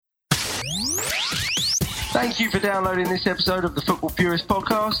Thank you for downloading this episode of the Football Purist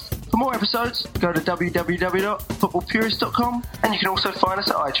podcast. For more episodes, go to www.footballpurist.com and you can also find us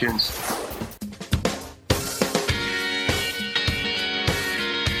at iTunes.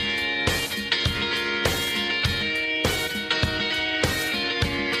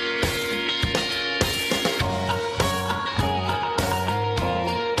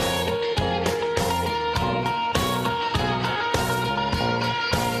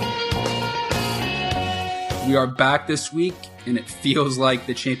 We are back this week, and it feels like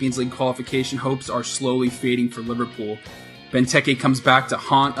the Champions League qualification hopes are slowly fading for Liverpool. Benteke comes back to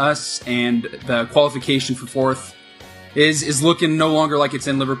haunt us, and the qualification for fourth is looking no longer like it's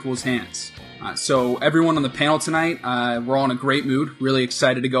in Liverpool's hands. So everyone on the panel tonight, we're all in a great mood, really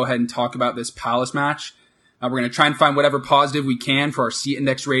excited to go ahead and talk about this Palace match. We're going to try and find whatever positive we can for our seat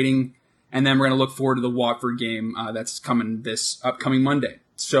index rating, and then we're going to look forward to the Watford game that's coming this upcoming Monday.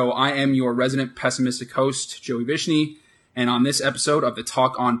 So I am your resident pessimistic host, Joey Vishny, and on this episode of the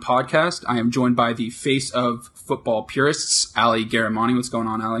Talk On podcast, I am joined by the face of football purists, Ali Garamani. What's going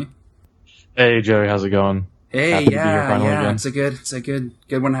on, Ali? Hey, Joey, how's it going? Hey, Happy to be here finally again. It's a good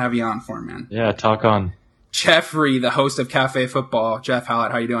one to have you on for, man. Yeah, Talk On. Jeffrey, the host of Cafe Football. Jeff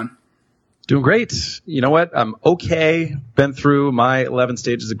Hallett, how you doing? Doing great. You know what? I'm okay. Been through my 11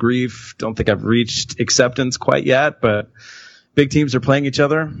 stages of grief. Don't think I've reached acceptance quite yet, but big teams are playing each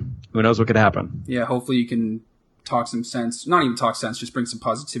other. Who knows what could happen? Yeah, hopefully you can talk some sense. Not even talk sense, just bring some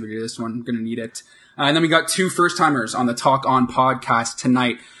positivity to this one. I'm going to need it. And then we got two first-timers on the Talk On podcast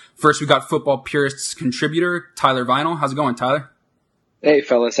tonight. First, we got Football Purists contributor, Tyler Vinyl. How's it going, Tyler? Hey,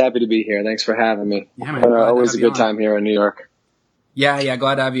 fellas. Happy to be here. Thanks for having me. Yeah, man, always a good time here in New York. Yeah,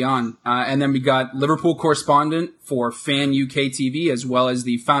 glad to have you on. And then we got Liverpool correspondent for Fan UK TV, as well as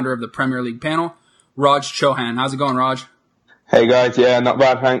the founder of the Premier League panel, Raj Chauhan. How's it going, Raj? Hey guys, yeah, not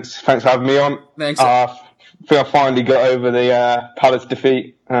bad, thanks. Thanks for having me on. Thanks. I think I finally got over the Palace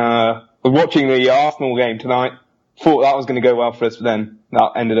defeat. Was watching the Arsenal game tonight. Thought that was going to go well for us, but then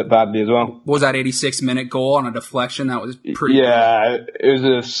that ended up badly as well. What was that 86-minute goal on a deflection? That was pretty Yeah, it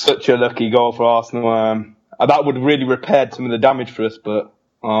was such a lucky goal for Arsenal. That would have really repaired some of the damage for us, but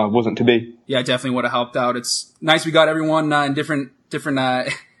wasn't to be. Yeah, definitely would have helped out. It's nice we got everyone in different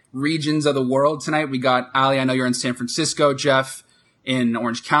regions of the world tonight. We got Ali, I know you're in San Francisco, Jeff in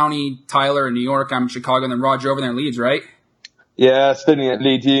Orange County, Tyler in New York, I'm in Chicago, and then Roger over there in Leeds, right? Yeah, studying at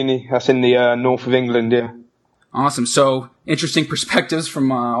Leeds Uni. That's in the north of England, yeah. Awesome. So interesting perspectives from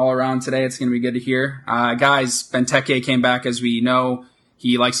all around today. It's going to be good to hear. Guys, Benteke came back, as we know.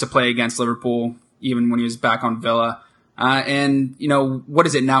 He likes to play against Liverpool, even when he was back on Villa. And, you know, what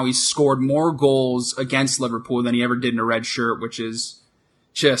is it now? He's scored more goals against Liverpool than he ever did in a red shirt, which is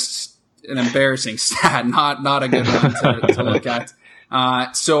just an embarrassing stat, not a good one to look at.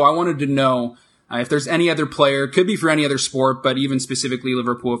 So I wanted to know if there's any other player, could be for any other sport, but even specifically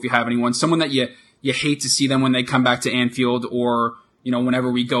Liverpool, if you have anyone, someone that you hate to see them when they come back to Anfield, or, you know, whenever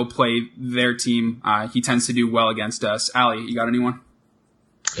we go play their team, he tends to do well against us. Ali, you got anyone?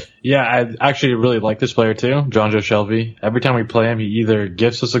 Yeah, I actually really like this player too, Jonjo Shelvey. Every time we play him, he either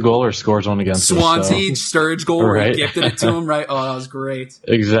gifts us a goal or scores one against Swansea, us. Sturridge goal, right. where he gifted it to him, right? Oh, that was great.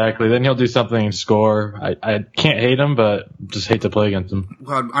 Exactly. Then he'll do something and score. I can't hate him, but just hate to play against him.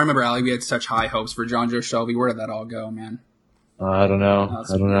 God, I remember, Ali, we had such high hopes for Jonjo Shelvey. Where did that all go, man? I don't know.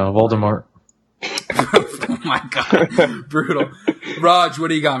 Voldemort. Oh my God. Brutal. Raj, what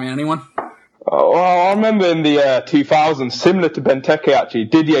do you got, man? Anyone? Well, I remember in the 2000s, similar to Benteke actually,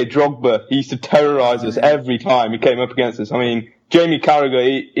 Didier Drogba, he used to terrorise us every time he came up against us. I mean, Jamie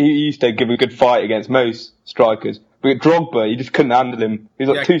Carragher, he used to give a good fight against most strikers. But Drogba, you just couldn't handle him. He's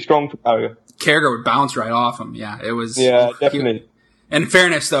too strong for Carragher. Carragher would bounce right off him. Yeah, it was. Yeah, definitely. And in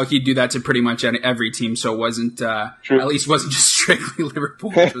fairness, though, he'd do that to pretty much every team, so it wasn't, at least wasn't just strictly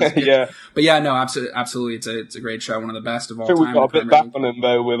Liverpool. Which was good. Yeah. But yeah, no, absolutely. It's a great show, one of the best of all I think time. we got a bit back on him,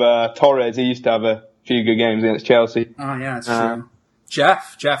 though, with Torres. He used to have a few good games against Chelsea. Oh, yeah, that's true.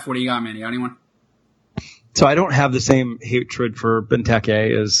 Jeff, what do you got, man? You got anyone? So I don't have the same hatred for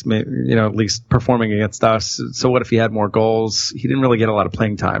Benteke as, you know, at least performing against us. So what if he had more goals? He didn't really get a lot of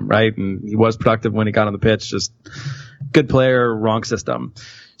playing time, right? And he was productive when he got on the pitch, just good player, wrong system.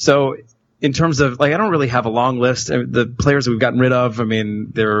 So in terms of, like, I don't really have a long list. The players that we've gotten rid of, I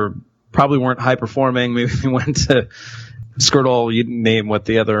mean, they're probably weren't high performing. Maybe we went to Skirtle. You name what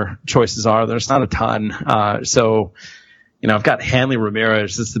the other choices are. There's not a ton. So, you know, I've got Hanley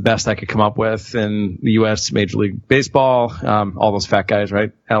Ramirez. That's the best I could come up with in the U.S. Major League Baseball. All those fat guys,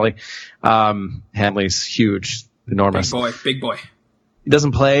 right, Allie? Hanley's huge, enormous. Big boy. He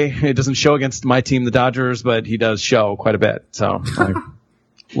doesn't play. It doesn't show against my team, the Dodgers, but he does show quite a bit. So I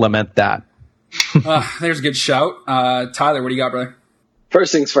lament that. There's a good shout. Tyler, what do you got, brother?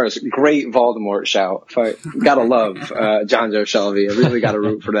 First things first, great Voldemort shout. Gotta love John Joe Shelby. I really gotta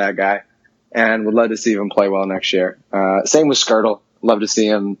root for that guy, and would love to see him play well next year. Same with Skirtle. Love to see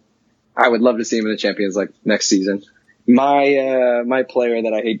him. I would love to see him in the Champions League next season. My player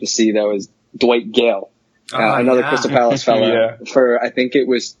that I hate to see though is Dwight Gale. Another Crystal Palace fella. For I think it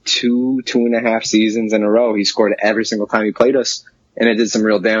was 2.5 seasons in a row, he scored every single time he played us, and it did some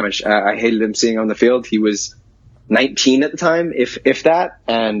real damage. I hated him seeing on the field. He was 19 at the time, if that,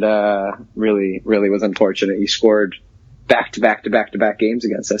 and really was unfortunate. He scored back to back games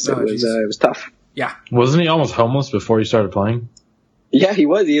against us. It was tough. Yeah. Wasn't he almost homeless before he started playing? Yeah, he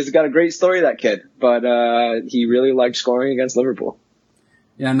was. He has got a great story, that kid, but he really liked scoring against Liverpool.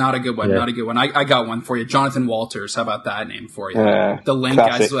 Yeah, not a good one. Yeah. Not a good one. I got one for you. Jonathan Walters. How about that name for you? The link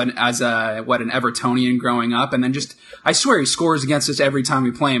as an Evertonian growing up. And then I swear he scores against us every time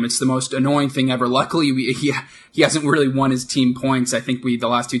we play him. It's the most annoying thing ever. Luckily, he hasn't really won his team points. I think the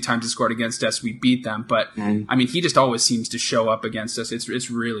last 2 times he scored against us, we beat them. But, I mean, he just always seems to show up against us.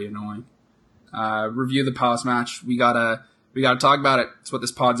 It's really annoying. Review the Palace match. We gotta talk about it. It's what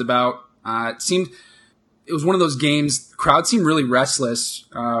this pod's about. It was one of those games, the crowd seemed really restless.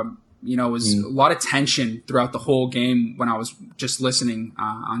 It was a lot of tension throughout the whole game when I was just listening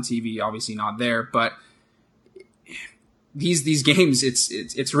on TV, obviously not there. But these games,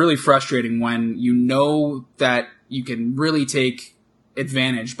 it's really frustrating when you know that you can really take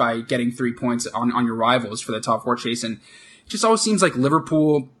advantage by getting 3 points on your rivals for the top 4 chase. And it just always seems like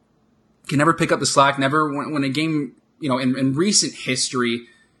Liverpool can never pick up the slack, never when a game, in recent history,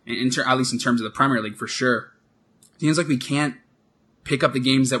 at least in terms of the Premier League for sure, it seems like we can't pick up the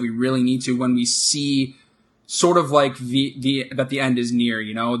games that we really need to when we see sort of like that the end is near,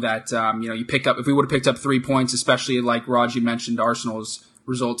 you pick up, if we would have picked up 3 points, especially like Raj, you mentioned Arsenal's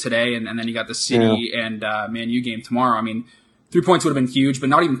result today, and then you got the City and Man U game tomorrow. I mean, 3 points would have been huge, but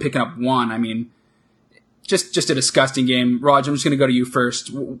not even picking up 1. I mean, just a disgusting game. Raj, I'm just going to go to you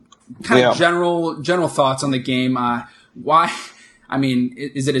first. Kind of general thoughts on the game. Why? I mean,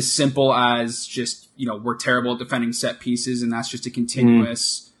 is it as simple as just, we're terrible at defending set pieces and that's just a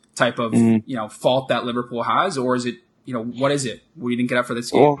continuous type of, fault that Liverpool has? Or is it, what is it? What do you think get up for this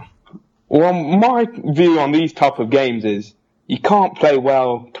game? Well, my view on these type of games is you can't play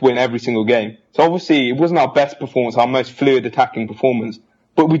well to win every single game. So obviously it wasn't our best performance, our most fluid attacking performance,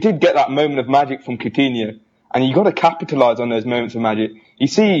 but we did get that moment of magic from Coutinho, and you got to capitalise on those moments of magic. You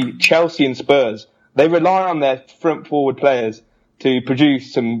see Chelsea and Spurs, they rely on their front forward players to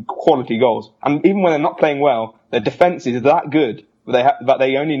produce some quality goals. And even when they're not playing well, their defence is that good that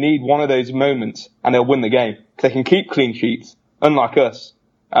they only need one of those moments and they'll win the game. Because they can keep clean sheets, unlike us.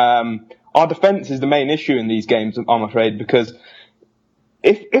 Our defence is the main issue in these games, I'm afraid, because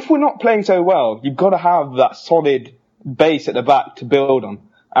if we're not playing so well, you've got to have that solid base at the back to build on.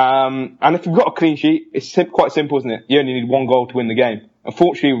 And if you've got a clean sheet, it's quite simple, isn't it? You only need 1 goal to win the game.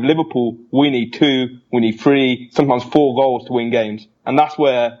 Unfortunately, with Liverpool, we need 2, we need 3, sometimes 4 goals to win games. And that's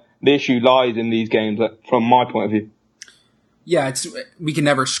where the issue lies in these games, from my point of view. Yeah, we can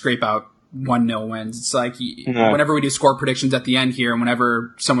never scrape out 1-0 wins. It's like whenever we do score predictions at the end here, and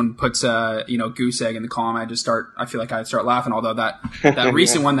whenever someone puts a goose egg in the column, I feel like I start laughing. Although that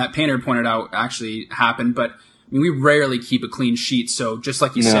recent one that Painter pointed out actually happened, but I mean, we rarely keep a clean sheet. So just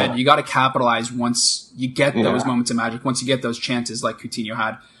like you said, you got to capitalize once you get those moments of magic, once you get those chances like Coutinho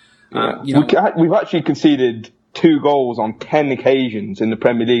had. We've actually conceded 2 goals on 10 occasions in the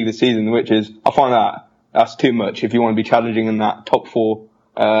Premier League this season, which is, I find that's too much if you want to be challenging in that top 4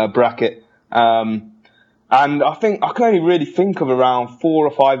 bracket. And I think I can only really think of around 4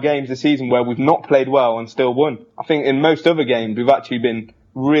 or 5 games this season where we've not played well and still won. I think in most other games we've actually been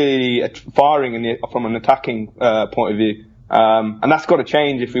really firing from an attacking point of view. And that's got to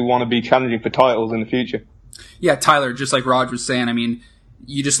change if we want to be challenging for titles in the future. Yeah, Tyler, just like Raj was saying, I mean,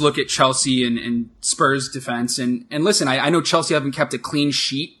 you just look at Chelsea and Spurs defense and listen, I know Chelsea haven't kept a clean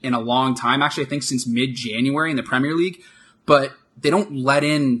sheet in a long time. Actually, I think since mid-January in the Premier League, but they don't let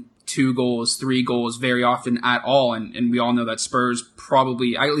in 2 goals, 3 goals very often at all. And we all know that Spurs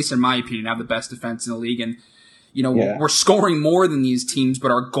probably, at least in my opinion, have the best defense in the league. And, we're scoring more than these teams,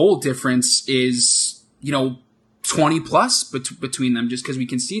 but our goal difference is, 20 plus between them just because we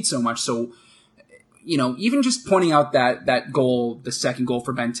concede so much. So, even just pointing out that goal, the second goal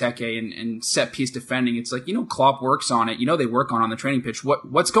for Benteke and set piece defending, it's like, Klopp works on it. They work on the training pitch.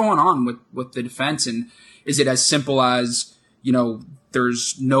 What's going on with the defense? And is it as simple as,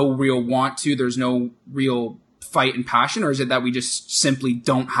 there's no real want to, there's no real fight and passion, or is it that we just simply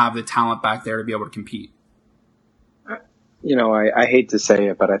don't have the talent back there to be able to compete? I hate to say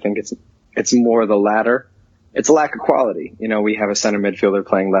it, but I think it's it's more the latter. It's a lack of quality. You know, we have a center midfielder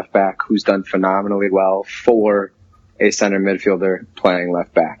playing left back who's done phenomenally well for a center midfielder playing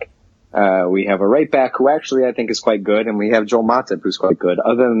left back. We have a right back who actually I think is quite good, and we have Joel Matip who's quite good.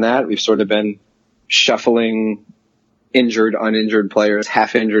 Other than that, we've sort of been shuffling injured, uninjured players,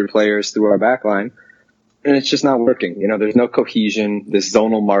 half-injured players through our back line, and it's just not working. You know, there's no cohesion. This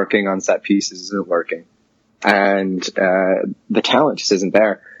zonal marking on set pieces isn't working, and the talent just isn't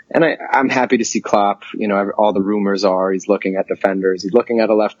there. And I'm happy to see Klopp. You know, all the rumors are he's looking at defenders. He's looking at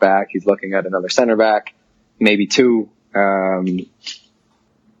a left back. He's looking at another center back, maybe two.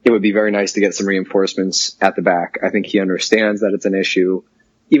 It would be very nice to get some reinforcements at the back. I think he understands that it's an issue.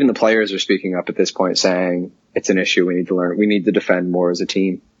 Even the players are speaking up at this point saying it's an issue. We need to learn. We need to defend more as a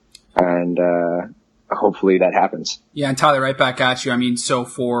team. And hopefully that happens. Yeah, and Tyler, right back at you. I mean, so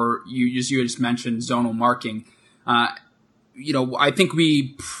for you just mentioned zonal marking. You know, I think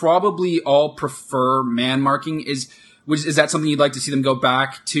we probably all prefer man marking. Is that something you'd like to see them go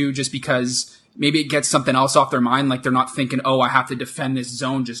back to just because maybe it gets something else off their mind? Like they're not thinking, oh, I have to defend this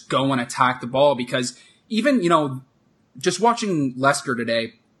zone, just go and attack the ball. Because even, you know, just watching Leicester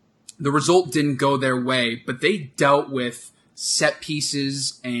today, the result didn't go their way, but they dealt with set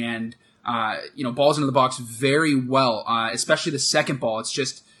pieces and, you know, balls into the box very well, especially the second ball. It's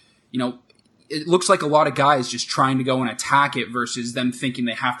just, you know, it looks like a lot of guys just trying to go and attack it versus them thinking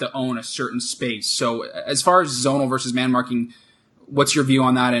they have to own a certain space. So as far as zonal versus man marking, what's your view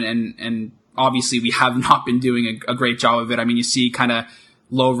on that? And obviously we have not been doing a great job of it. I mean, you see kind of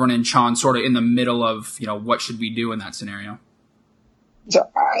Lovren and Can sort of in the middle of, you know, what should we do in that scenario? So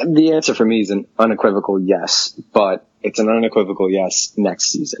the answer for me is an unequivocal yes, but it's an unequivocal yes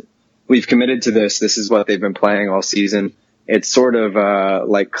next season. We've committed to this. This is what they've been playing all season. It's sort of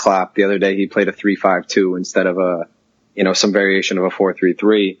like Klopp the other day. He played a 3-5-2 instead of some variation of a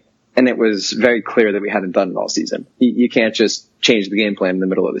 4-3-3. And it was very clear that we hadn't done it all season. You can't just change the game plan in the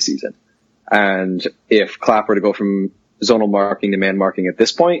middle of the season. And if Klopp were to go from zonal marking to man marking at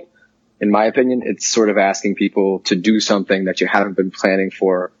this point, in my opinion, it's sort of asking people to do something that you haven't been planning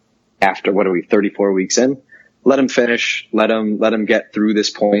for after, 34 weeks in. Let them finish. Let them get through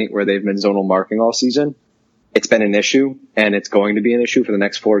this point where they've been zonal marking all season. It's been an issue, and it's going to be an issue for the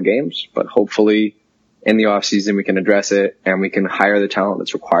next 4 games, but hopefully in the off season we can address it and we can hire the talent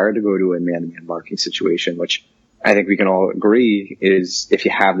that's required to go to a man-to-man marking situation, which I think we can all agree is if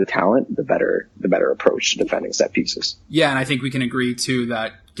you have the talent, the better approach to defending set pieces. Yeah, and I think we can agree too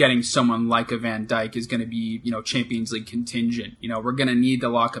that getting someone like a Van Dijk is going to be, you know, Champions League contingent. You know, we're going to need to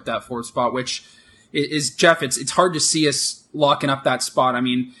lock up that 4th spot, which is Jeff. It's hard to see us locking up that spot. I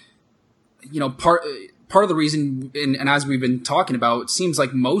mean, you know, part of the reason, and as we've been talking about, it seems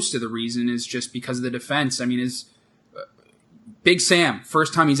like most of the reason is just because of the defense. I mean, is Big Sam,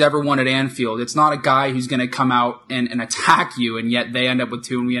 first time he's ever won at Anfield. It's not a guy who's going to come out and attack you, and yet they end up with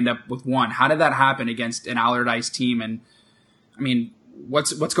 2 and we end up with 1. How did that happen against an Allardyce team? And I mean,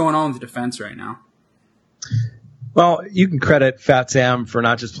 what's going on with the defense right now? Well, you can credit Fat Sam for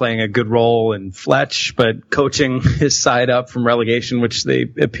not just playing a good role in Fletch, but coaching his side up from relegation, which they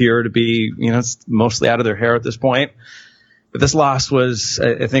appear to be, you know, mostly out of their hair at this point. But this loss was,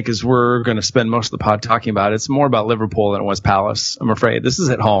 I think, as we're going to spend most of the pod talking about, it's more about Liverpool than it was Palace, I'm afraid. This is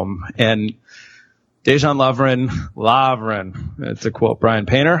at home. And Dejan Lovren, to quote Brian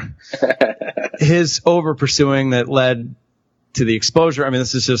Painter, his over-pursuing that led to the exposure. I mean,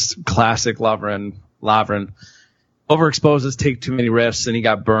 this is just classic Lovren. Overexposes, take too many risks, and he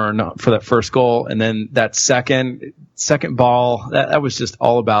got burned for that first goal. And then that second ball, that was just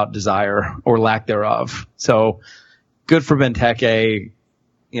all about desire or lack thereof. So good for Benteke.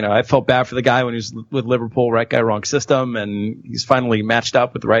 You know, I felt bad for the guy when he was with Liverpool, right guy, wrong system, and he's finally matched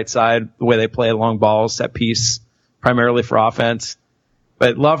up with the right side, the way they play long balls, set piece, primarily for offense.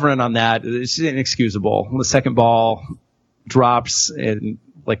 But Lovren on that, it's inexcusable. The second ball drops, and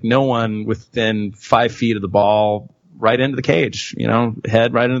like no one within 5 feet of the ball, right into the cage, you know,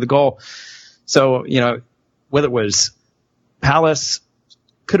 head right into the goal. So, you know, whether it was Palace,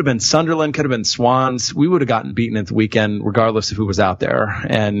 could have been Sunderland, could have been Swans, we would have gotten beaten at the weekend regardless of who was out there.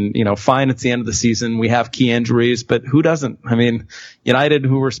 And, you know, fine, it's the end of the season. We have key injuries, but who doesn't? I mean, United,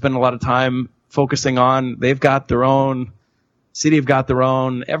 who we're spending a lot of time focusing on, they've got their own. City have got their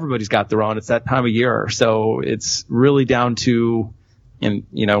own. Everybody's got their own. It's that time of year. So it's really down to, and,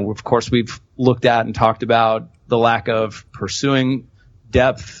 you know, of course, we've looked at and talked about the lack of pursuing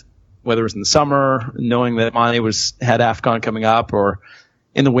depth, whether it was in the summer, knowing that Mane had AFCON coming up, or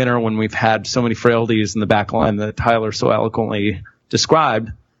in the winter when we've had so many frailties in the back line that Tyler so eloquently described.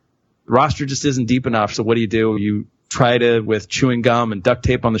 The roster just isn't deep enough. So what do? You try to, with chewing gum and duct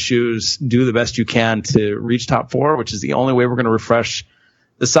tape on the shoes, do the best you can to reach top 4, which is the only way we're going to refresh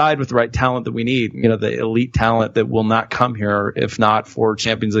the side with the right talent that we need. The elite talent that will not come here if not for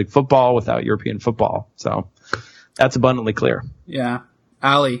Champions League football without European football. So that's abundantly clear. Yeah.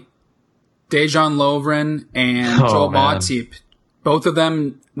 Ali, Dejan Lovren and Joel Matip, both of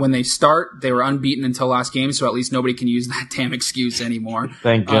them, when they start, they were unbeaten until last game, so at least nobody can use that damn excuse anymore.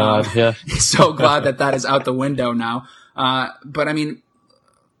 Thank God, yeah. So glad that is out the window now. But I mean,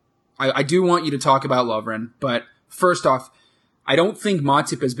 I do want you to talk about Lovren, but first off, I don't think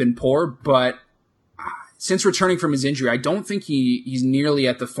Matip has been poor, but since returning from his injury, I don't think he's nearly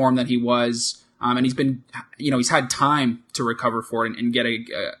at the form that he was. And he's been, he's had time to recover for it and get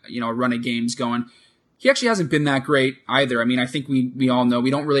a run of games going. He actually hasn't been that great either. I mean, I think we all know, we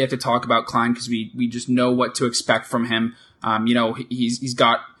don't really have to talk about Klein because we just know what to expect from him. He's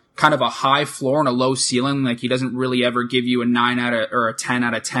got kind of a high floor and a low ceiling. Like, he doesn't really ever give you a 9 or a 10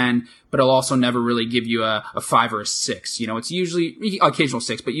 out of 10, but he'll also never really give you a 5 or a 6. It's usually occasional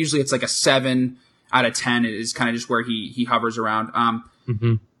 6, but usually it's like a 7 out of 10 is kind of just where he hovers around.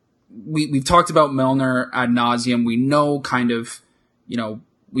 We've talked about Milner ad nauseum. We know kind of,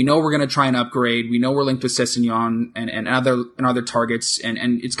 we know we're going to try and upgrade. We know we're linked with Sessegnon and other targets.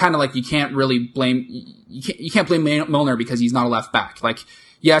 And it's kind of like you can't really blame, you can't blame Milner because he's not a left back. Like,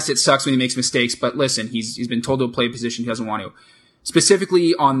 yes, it sucks when he makes mistakes, but listen, he's been told to play a position he doesn't want to.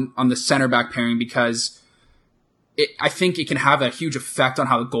 Specifically on the center back pairing, because I think it can have a huge effect on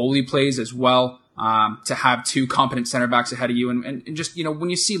how the goalie plays as well. To have two competent center backs ahead of you and just, when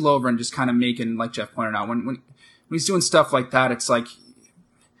you see Lovren just kind of making, like Jeff pointed out, when he's doing stuff like that, it's like,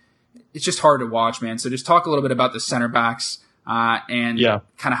 it's just hard to watch, man. So just talk a little bit about the center backs, and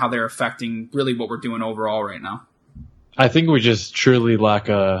kind of how they're affecting really what we're doing overall right now. I think we just truly lack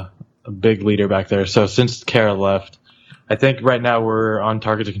a big leader back there. So since Kara left, I think right now we're on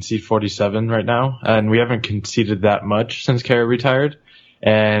target to concede 47 right now, and we haven't conceded that much since Kara retired.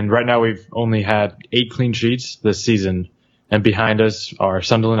 And right now we've only had 8 clean sheets this season. And behind us are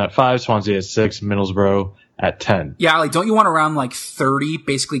Sunderland at 5, Swansea at 6, Middlesbrough at 10. Yeah, like, don't you want around like 30,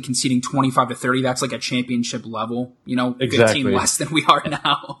 basically conceding 25 to 30? That's like a championship level, Exactly. 15 less than we are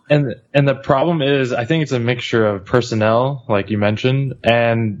now. And the problem is, I think it's a mixture of personnel, like you mentioned,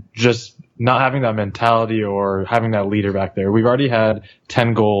 and just not having that mentality or having that leader back there. We've already had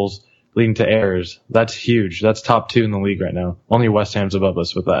 10 goals leading to errors. That's huge. That's top 2 in the league right now. Only West Ham's above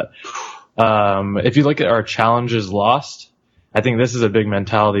us with that. If you look at our challenges lost, I think this is a big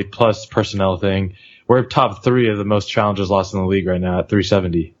mentality plus personnel thing. We're top 3 of the most challenges lost in the league right now at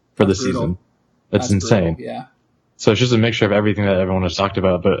 370 for the season. That's insane. Brutal, yeah. So it's just a mixture of everything that everyone has talked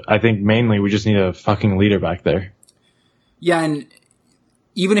about. But I think mainly we just need a fucking leader back there. Yeah, and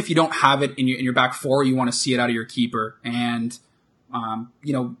even if you don't have it in your back 4, you want to see it out of your keeper. And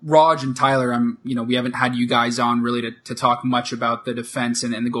Raj and Tyler, we haven't had you guys on really to talk much about the defense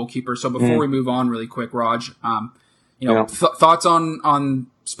and the goalkeeper. So before we move on really quick, Raj, thoughts on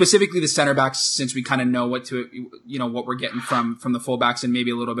specifically the center backs, since we kind of know what we're getting from the fullbacks, and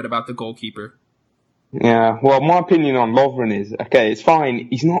maybe a little bit about the goalkeeper. Yeah, well, my opinion on Lovren is, okay, it's fine.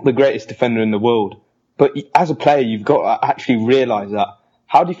 He's not the greatest defender in the world, but as a player, you've got to actually realise that.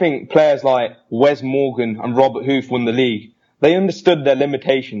 How do you think players like Wes Morgan and Robert Huth won the league? They understood their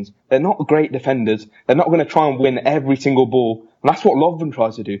limitations. They're not great defenders. They're not going to try and win every single ball. And that's what Lovren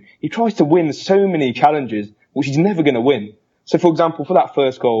tries to do. He tries to win so many challenges, which he's never going to win. So, for example, for that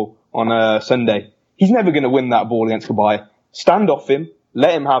first goal on Sunday, he's never going to win that ball against Kabay. Stand off him,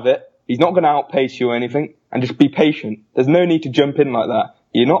 let him have it. He's not going to outpace you or anything, and just be patient. There's no need to jump in like that.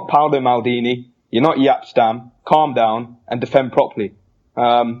 You're not Paolo Maldini. You're not Jaap Stam. Calm down and defend properly.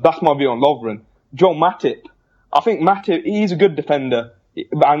 That's my view on Lovren. Joel Matip. I think Matip, he's a good defender.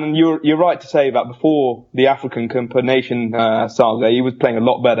 And you're right to say that before the African Cup of Nations saga, he was playing a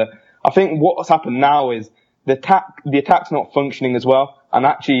lot better. I think what's happened now is the attack's not functioning as well. And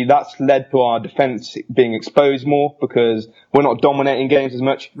actually that's led to our defense being exposed more because we're not dominating games as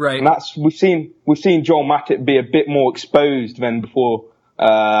much. Right. And we've seen Joel Matip be a bit more exposed than before,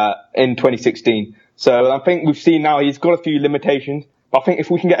 in 2016. So I think we've seen now he's got a few limitations. But I think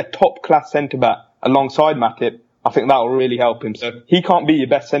if we can get a top class centre back alongside Matip, I think that will really help him. So he can't be your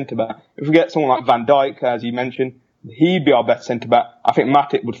best centre back. If we get someone like Van Dijk, as you mentioned, he'd be our best centre back. I think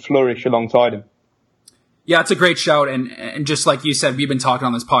Matip would flourish alongside him. Yeah, it's a great shout. And just like you said, we've been talking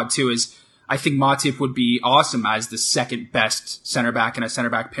on this pod too, is I think Matip would be awesome as the second best center back in a center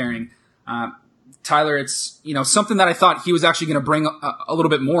back pairing. Tyler, it's, something that I thought he was actually going to bring a little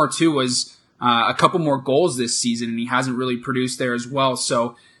bit more too was a couple more goals this season, and he hasn't really produced there as well.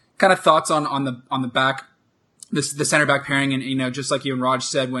 So kind of thoughts on the back the center back pairing, and just like you and Raj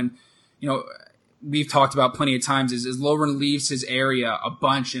said, when we've talked about plenty of times, is Lovren leaves his area a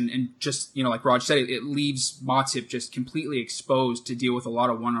bunch, and just like Raj said, it leaves Matip just completely exposed to deal with a lot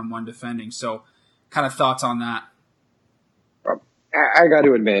of one-on-one defending. So, kind of thoughts on that? I got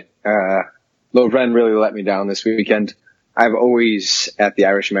to admit, Lovren really let me down this weekend. I've always, at the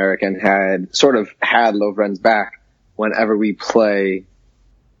Irish American, had Lovren's back whenever we play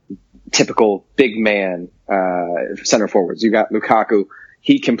typical big man center forwards. You got Lukaku.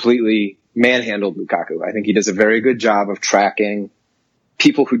 He completely manhandled Lukaku. I think he does a very good job of tracking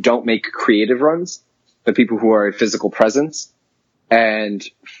people who don't make creative runs, but people who are a physical presence. And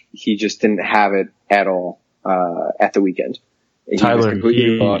he just didn't have it at all at the weekend. Tyler, was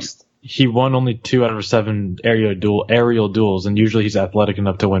completely lost. He won only 2 out of 7 aerial duels, and usually he's athletic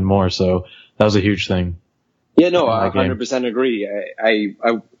enough to win more. So that was a huge thing. Yeah, no, I 100% agree.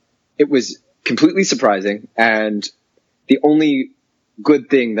 It was completely surprising, and the only good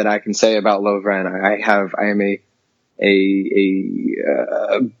thing that I can say about Lovren, I am a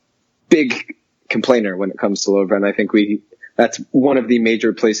big complainer when it comes to Lovren. I think that's one of the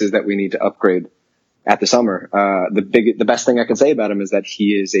major places that we need to upgrade at the summer. The best thing I can say about him is that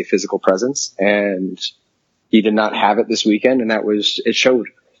he is a physical presence, and he did not have it this weekend, and it showed.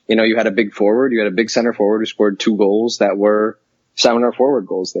 You had a big forward, you had a big center forward who scored 2 goals that were center forward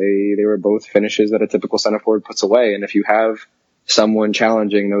goals. They were both finishes that a typical center forward puts away, and if you have someone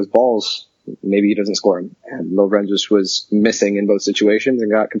challenging those balls, maybe he doesn't score them. And Lovren just was missing in both situations and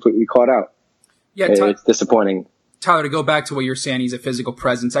got completely caught out. Yeah, it's disappointing. Tyler, to go back to what you're saying, he's a physical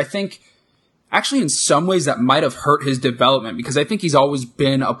presence. I think actually in some ways that might have hurt his development, because I think he's always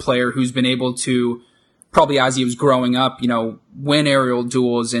been a player who's been able to, probably as he was growing up, win aerial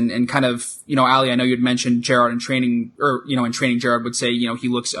duels and kind of, Ali, I know you'd mentioned Gerrard in training, or, in training Gerrard would say, he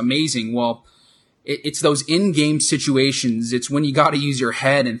looks amazing. Well, it's those in-game situations. It's when you got to use your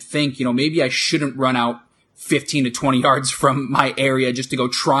head and think, maybe I shouldn't run out 15 to 20 yards from my area just to go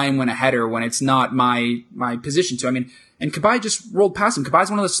try and win a header when it's not my position to. And Cabaye just rolled past him. Cabaye's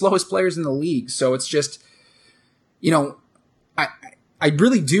one of the slowest players in the league. So it's just, I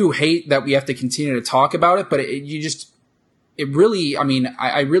really do hate that we have to continue to talk about it, but I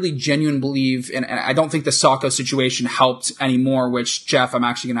really genuinely believe, and I don't think the Sakho situation helped anymore, which, Jeff, I'm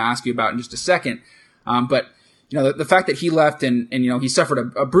actually going to ask you about in just a second. But the fact that he left and he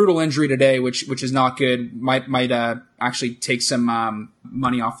suffered a brutal injury today, which is not good, might actually take some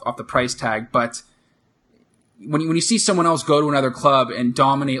money off the price tag. But when you see someone else go to another club and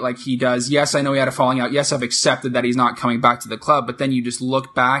dominate like he does, yes, I know he had a falling out. Yes, I've accepted that he's not coming back to the club. But then you just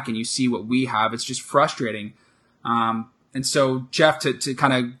look back and you see what we have. It's just frustrating. And so, Jeff, to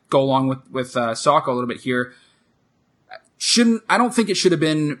kind of go along with Sakho a little bit here, I don't think it should have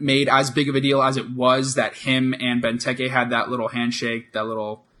been made as big of a deal as it was that him and Benteke had that little handshake, that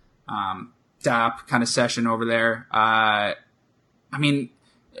little dap kind of session over there.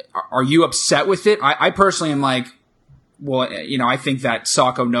 Are you upset with it? I personally am like, well, I think that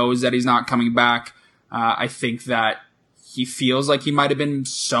Sakho knows that he's not coming back. I think that he feels like he might have been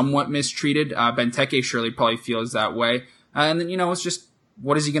somewhat mistreated. Benteke surely probably feels that way. And then, it's just,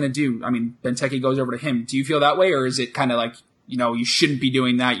 what is he going to do? Benteke goes over to him. Do you feel that way? Or is it kind of like, you shouldn't be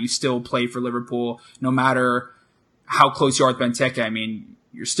doing that. You still play for Liverpool no matter how close you are with Benteke.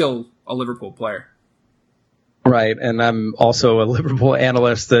 You're still a Liverpool player. Right. And I'm also a Liverpool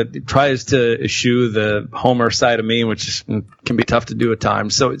analyst that tries to eschew the homer side of me, which can be tough to do at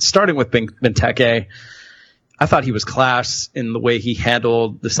times. So starting with Benteke, I thought he was class in the way he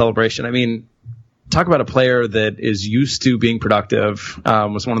handled the celebration. Talk about a player that is used to being productive,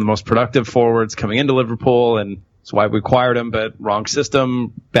 was one of the most productive forwards coming into Liverpool, and that's why we acquired him, but wrong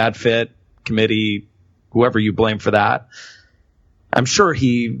system, bad fit, committee, whoever you blame for that. I'm sure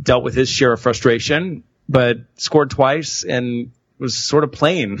he dealt with his share of frustration, but scored twice and was sort of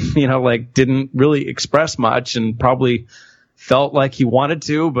plain, didn't really express much and probably felt like he wanted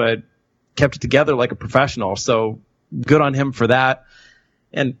to, but kept it together like a professional. So good on him for that.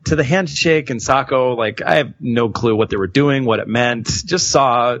 And to the handshake and Sakho, I have no clue what they were doing, what it meant. Just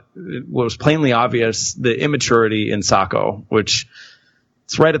saw what was plainly obvious, the immaturity in Sakho, which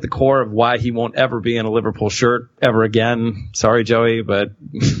it's right at the core of why he won't ever be in a Liverpool shirt ever again. Sorry, Joey, but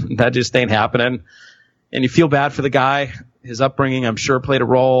that just ain't happening. And you feel bad for the guy. His upbringing, I'm sure, played a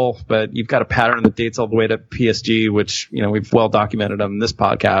role, but you've got a pattern that dates all the way to PSG, which, we've well documented on this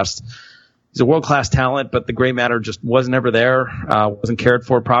podcast. He's a world-class talent, but the gray matter just wasn't ever there, wasn't cared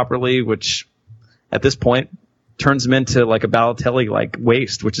for properly, which at this point turns him into like a Balotelli-like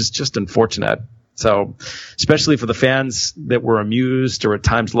waste, which is just unfortunate. So, especially for the fans that were amused or at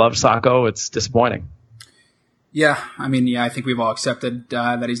times loved Sakho, it's disappointing. Yeah, I mean, yeah, I think we've all accepted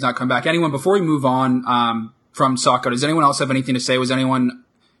that he's not coming back. Anyone, before we move on from Socko, does anyone else have anything to say? Was anyone,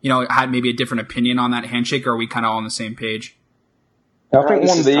 had maybe a different opinion on that handshake, or are we kind of all on the same page? I think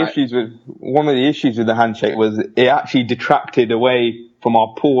one of the issues with the handshake was it actually detracted away from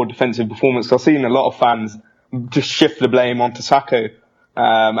our poor defensive performance. I've seen a lot of fans just shift the blame onto Sacco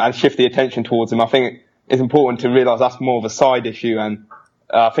and shift the attention towards him. I think it's important to realise that's more of a side issue, and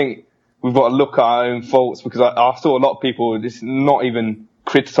I think we've got to look at our own faults, because I saw a lot of people just not even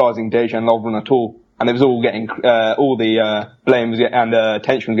criticising Dejan Lovren at all, and it was all getting all the blame and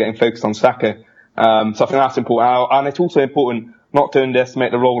attention was getting focused on Sacco. So I think that's important, and it's also important not to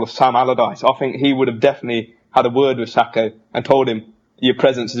underestimate the role of Sam Allardyce. I think he would have definitely had a word with Sacco and told him, your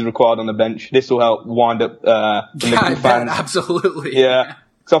presence is required on the bench. This will help wind up the fans. Absolutely. Yeah.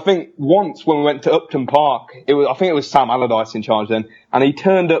 So I think once when we went to Upton Park, I think it was Sam Allardyce in charge then, and he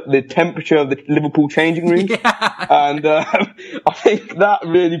turned up the temperature of the Liverpool changing room. Yeah. And I think that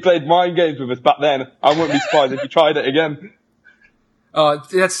really played mind games with us back then. I wouldn't be surprised if he tried it again. Oh,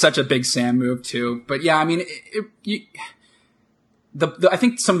 that's such a big Sam move too. But yeah, I mean, I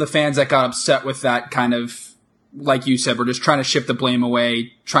think some of the fans that got upset with that kind of, like you said, we're just trying to shift the blame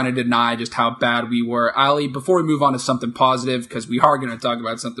away, trying to deny just how bad we were. Ali, before we move on to something positive, because we are going to talk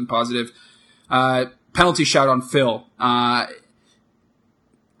about something positive, penalty shout on Phil. I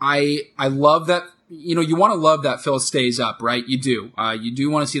love that, you want to love that Phil stays up, right? You do. You do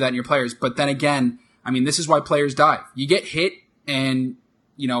want to see that in your players. But then again, I mean, this is why players dive. You get hit and,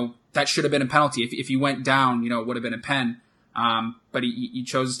 that should have been a penalty. If he went down, it would have been a pen. But he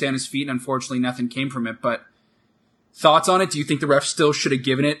chose to stay on his feet, and unfortunately nothing came from it. But thoughts on it? Do you think the ref still should have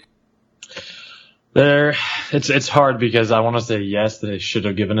given it? It's hard, because I want to say yes, that they should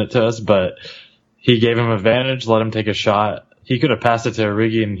have given it to us, but he gave him advantage, let him take a shot. He could have passed it to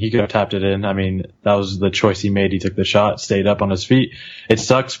Origi and he could have tapped it in. I mean, that was the choice he made. He took the shot, stayed up on his feet. It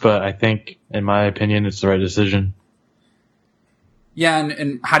sucks, but I think, in my opinion, it's the right decision. Yeah,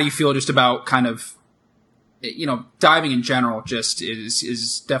 and how do you feel just about kind of, diving in general just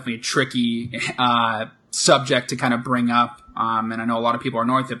is definitely a tricky subject to kind of bring up, and I know a lot of people are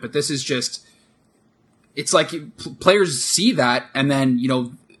annoyed with it, but this is just, it's like players see that, and then,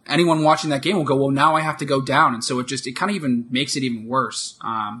 anyone watching that game will go, well, now I have to go down, and so it kind of even makes it even worse,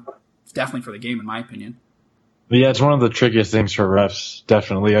 definitely for the game, in my opinion. But yeah, it's one of the trickiest things for refs,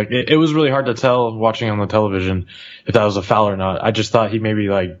 definitely. Like, it was really hard to tell watching on the television if that was a foul or not. I just thought he maybe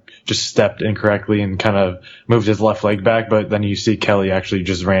just stepped incorrectly and kind of moved his left leg back, but then you see Kelly actually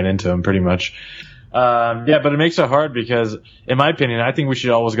just ran into him pretty much. But it makes it hard because, in my opinion, I think we should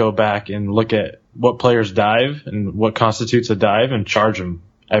always go back and look at what players dive and what constitutes a dive and charge them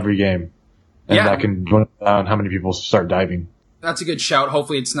every game. And that can run down how many people start diving. That's a good shout.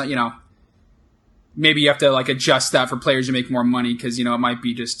 Hopefully it's not, maybe you have to adjust that for players who make more money, because, it might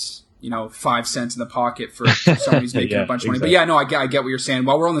be just, 5 cents in the pocket for someone who's making a bunch of money. But yeah, no, I get what you're saying.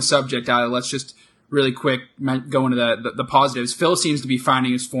 While we're on the subject, let's just really quick go into the positives. Phil seems to be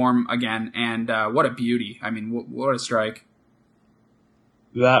finding his form again, and what a beauty. I mean, what a strike.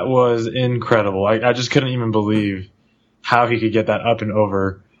 That was incredible. I just couldn't even believe how he could get that up and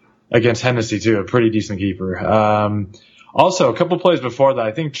over against Hennessy too, a pretty decent keeper. Also, a couple plays before that,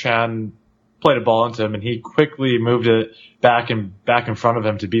 I think Chan played a ball into him, and he quickly moved it back in front of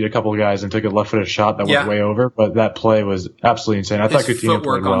him to beat a couple of guys and took a left-footed shot that went way over. But that play was absolutely insane. I thought Coutinho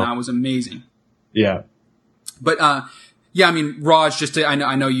played well. On that was amazing. Yeah. But I mean, Raj,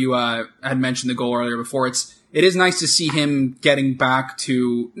 I know you had mentioned the goal earlier before. It is nice to see him getting back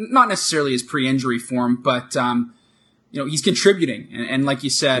to not necessarily his pre-injury form, but he's contributing, and like you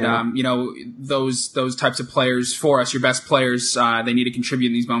said, those types of players for us, your best players, they need to contribute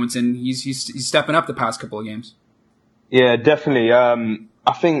in these moments, and he's stepping up the past couple of games. Yeah, definitely.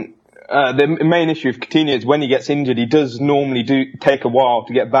 I think the main issue with Coutinho is when he gets injured, he does normally take a while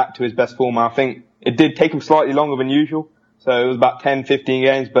to get back to his best form. I think it did take him slightly longer than usual, so it was about 10, 15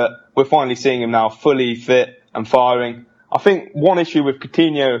 games, but we're finally seeing him now fully fit and firing. I think one issue with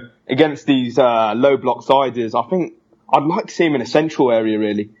Coutinho against these low block sides is I think I'd like to see him in a central area,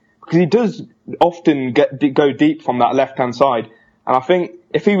 really, because he does often go deep from that left-hand side. And I think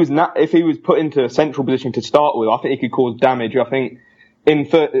if he was put into a central position to start with, I think he could cause damage. I think in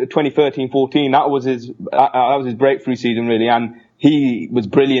 2013-14, that was his breakthrough season, really, and he was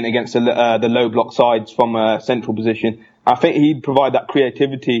brilliant against the low block sides from a central position. I think he'd provide that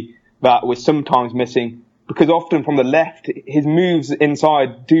creativity that we're sometimes missing, because often from the left, his moves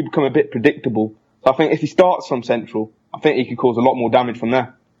inside do become a bit predictable. So I think if he starts from central, I think he could cause a lot more damage from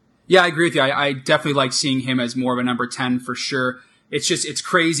there. Yeah, I agree with you. I definitely like seeing him as more of a number 10 for sure. It's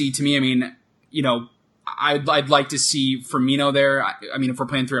crazy to me. I mean, I'd like to see Firmino there. I mean, if we're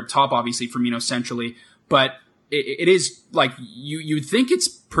playing 3 up top, obviously Firmino centrally, but it is like you'd think it's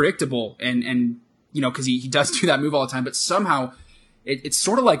predictable and because he does do that move all the time, but somehow it's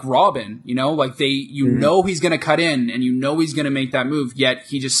sort of like Robin, like know he's going to cut in and he's going to make that move, yet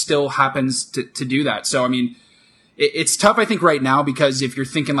he just still happens to do that. So, I mean, it's tough, I think, right now, because if you're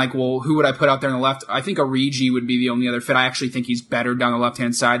thinking like, well, who would I put out there on the left? I think Origi would be the only other fit. I actually think he's better down the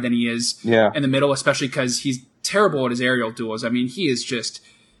left-hand side than he is in the middle, especially because he's terrible at his aerial duels. I mean, he is just,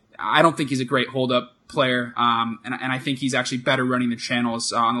 I don't think he's a great hold-up player. And I think he's actually better running the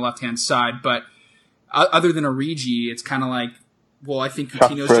channels on the left-hand side. But other than Origi, it's kind of like, well, I think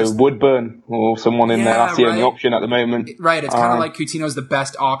Coutinho's just Woodburn or someone in there. That's the only option at the moment. Right. It's kind of like Coutinho's the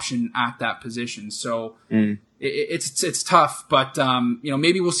best option at that position. So it's tough, but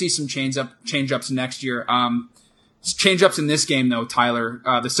maybe we'll see some change-ups next year. Change-ups in this game though, Tyler,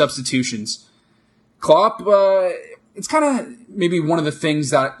 the substitutions. Klopp, it's kind of maybe one of the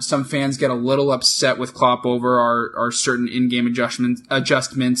things that some fans get a little upset with Klopp over are certain in-game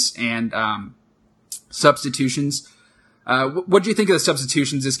adjustments and substitutions. What do you think of the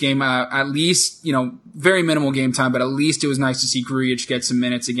substitutions this game? At least, very minimal game time, but at least it was nice to see Grujic get some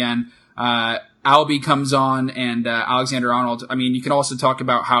minutes again. Albi comes on and Alexander-Arnold. I mean, you can also talk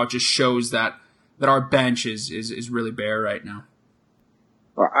about how it just shows that our bench is really bare right now.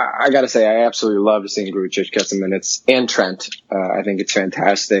 Well, I got to say, I absolutely love seeing Grujic get some minutes, and Trent. I think it's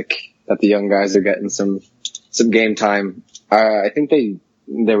fantastic that the young guys are getting some game time. I think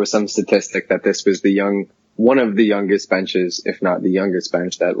there was some statistic that this was one of the youngest benches, if not the youngest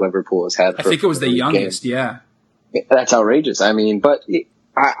bench that Liverpool has had. I think it was the youngest, yeah. That's outrageous. I mean, but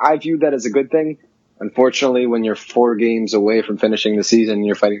I view that as a good thing. Unfortunately, when you're 4 games away from finishing the season and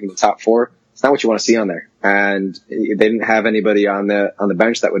you're fighting for the top 4, it's not what you want to see on there. And they didn't have anybody on the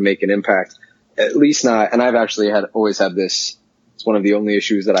bench that would make an impact. At least not. And I've actually always had this. It's one of the only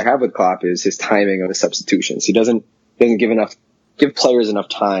issues that I have with Klopp is his timing of his substitutions. He doesn't give players enough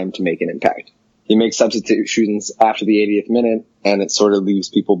time to make an impact. He makes substitutions after the 80th minute, and it sort of leaves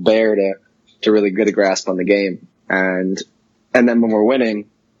people bare to really get a grasp on the game. And then when we're winning,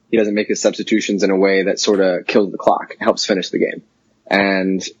 he doesn't make his substitutions in a way that sort of kills the clock, helps finish the game.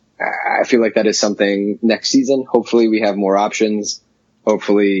 And I feel like that is something next season. Hopefully we have more options.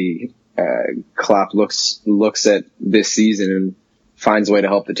 Hopefully Klopp looks at this season and finds a way to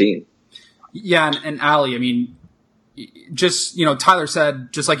help the team. Yeah, and Ali, I mean, just, Tyler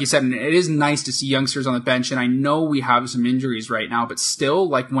said, just like you said, and it is nice to see youngsters on the bench, and I know we have some injuries right now, but still,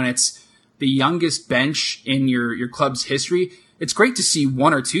 like, when it's the youngest bench in your club's history, it's great to see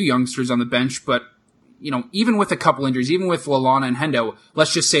 1 or 2 youngsters on the bench, but, even with a couple injuries, even with Lallana and Hendo,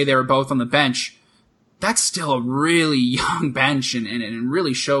 let's just say they were both on the bench, that's still a really young bench, and it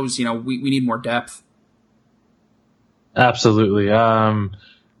really shows, we need more depth. Absolutely.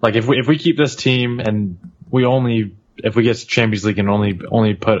 Like, if we keep this team and if we get to Champions League and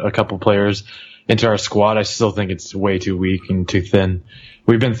only put a couple players into our squad, I still think it's way too weak and too thin.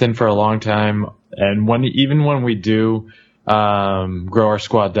 We've been thin for a long time, and even when we do grow our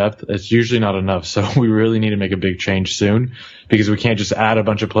squad depth, it's usually not enough. So we really need to make a big change soon, because we can't just add a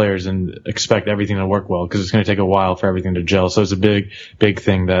bunch of players and expect everything to work well, because it's going to take a while for everything to gel. So it's a big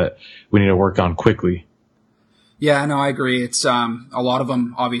thing that we need to work on quickly. Yeah, no, I agree. It's a lot of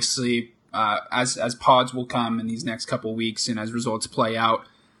them, obviously, as pods will come in these next couple of weeks and as results play out.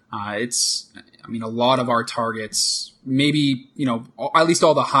 A lot of our targets, maybe, at least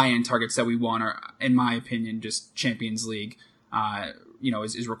all the high-end targets that we want are, in my opinion, just Champions League,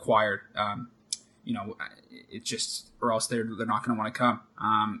 is required. It's just, or else they're not going to want to come.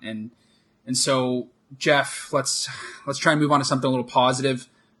 And so, Jeff, let's try and move on to something a little positive.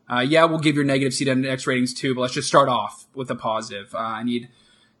 We'll give your negative seed index ratings too, but let's just start off with a positive. I need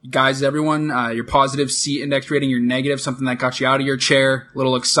you guys, everyone, your positive seat index rating, your negative, something that got you out of your chair, a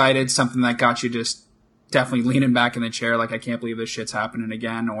little excited, something that got you just definitely leaning back in the chair like, I can't believe this shit's happening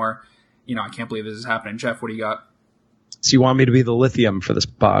again, or, I can't believe this is happening. Jeff, what do you got? So you want me to be the lithium for this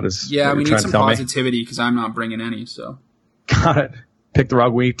pod? Yeah, we need some positivity because I'm not bringing any, so. Got it. Pick the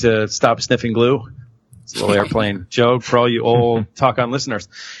wrong week to stop sniffing glue. It's a little airplane joke for all you old Talk On listeners.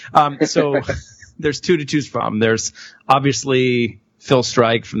 So there's 2 to choose from. There's obviously Phil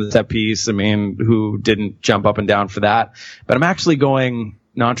Strike from the set piece. Who didn't jump up and down for that. But I'm actually going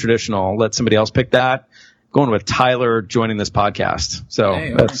non-traditional. I'll let somebody else pick that. Going with Tyler joining this podcast. So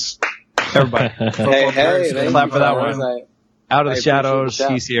that's everybody. Hey, clap for that one. Out of the shadows,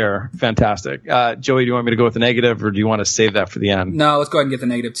 he's here. Fantastic. Joey, do you want me to go with the negative, or do you want to save that for the end? No, let's go ahead and get the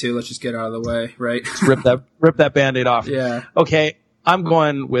negative too. Let's just get out of the way, right? Rip that Band-Aid off. Yeah. Okay. I'm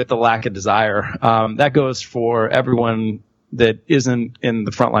going with the lack of desire. That goes for everyone that isn't in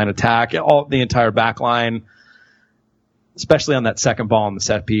the frontline attack, the entire back line, especially on that second ball on the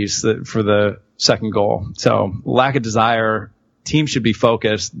set piece for the second goal. So lack of desire. Team should be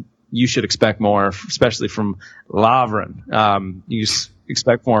focused. You should expect more, especially from Lovren. You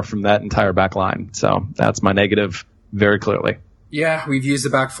expect more from that entire back line. So that's my negative very clearly. Yeah, we've used the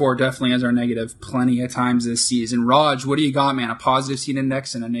back four definitely as our negative plenty of times this season. Raj, what do you got, man? A positive seed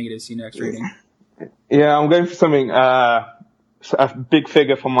index and a negative seed index rating? Yeah, I'm going for something, a big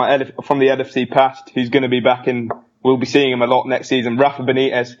figure from the LFC past who's going to be back in. We'll be seeing him a lot next season. Rafa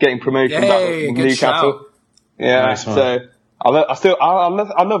Benitez getting promotion back from Newcastle. Shout. Yeah, nice so I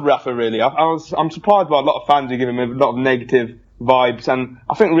love Rafa really. I'm surprised by a lot of fans who give him a lot of negative vibes, and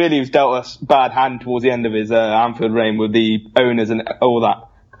I think really he's dealt us bad hand towards the end of his Anfield reign with the owners and all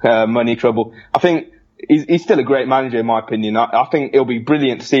that money trouble. I think he's still a great manager in my opinion. I think it'll be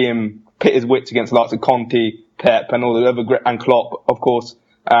brilliant to see him pit his wits against lots of Conte, Pep, and all the other and Klopp, of course,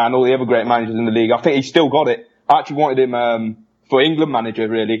 and all the other great managers in the league. I think he's still got it. I actually wanted him for England manager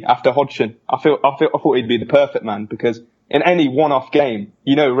really after Hodgson. I thought he'd be the perfect man because in any one-off game,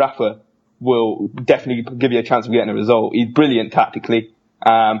 Rafa will definitely give you a chance of getting a result. He's brilliant tactically,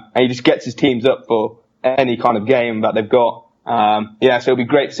 and he just gets his teams up for any kind of game that they've got. So it'll be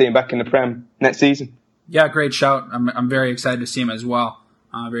great to see him back in the Prem next season. Yeah, great shout. I'm very excited to see him as well.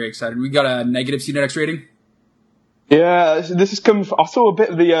 Very excited. We got a negative seed index rating? Yeah, this is coming from, I saw a bit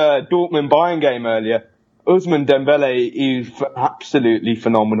of the Dortmund Bayern game earlier. Ousmane Dembele is absolutely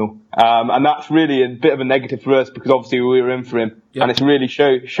phenomenal. And that's really a bit of a negative for us because obviously we were in for him. Yep. And it's really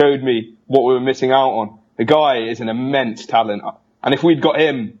showed me what we were missing out on. The guy is an immense talent. And if we'd got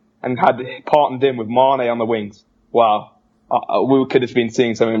him and had partnered him with Mane on the wings, wow, we could have been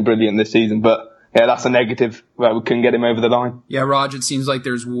seeing something brilliant this season. But yeah, that's a negative where we couldn't get him over the line. Yeah, Raj, it seems like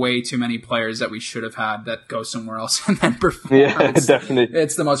there's way too many players that we should have had that go somewhere else and then perform. Yeah, definitely.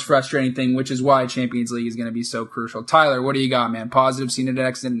 It's the most frustrating thing, which is why Champions League is going to be so crucial. Tyler, what do you got, man? Positive seed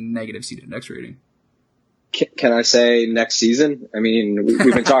index and negative seed index rating? Can I say next season? I mean,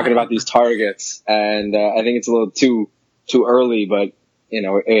 we've been talking about these targets, and I think it's a little too early, but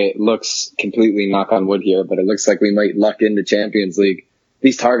it looks completely knock on wood here, but it looks like we might luck into Champions League.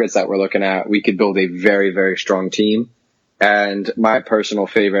 These targets that we're looking at, we could build a very, very strong team. And my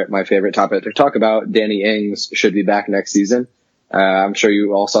favorite topic to talk about, Danny Ings should be back next season. I'm sure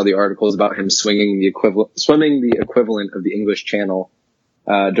you all saw the articles about him swimming the equivalent of the English Channel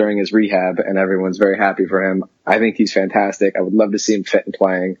during his rehab, and everyone's very happy for him. I think he's fantastic. I would love to see him fit and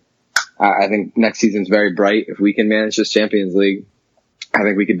playing. I think next season's very bright. If we can manage this Champions League, I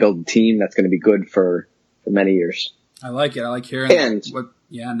think we could build a team that's going to be good for many years. I like it. I like hearing and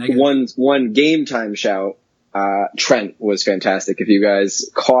one game time shout. Trent was fantastic. If you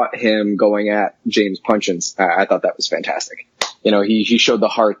guys caught him going at James Puncheons, I thought that was fantastic. He showed the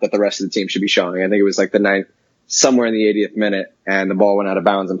heart that the rest of the team should be showing. I think it was like somewhere in the 80th minute, and the ball went out of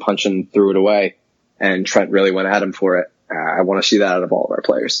bounds and Puncheon threw it away, and Trent really went at him for it. I want to see that out of all of our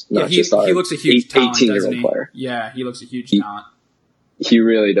players. Yeah, he looks a huge talent, 18-year-old player. Yeah, he looks a huge talent. He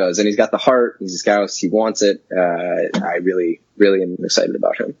really does. And he's got the heart. He's a scout. He wants it. I really, really am excited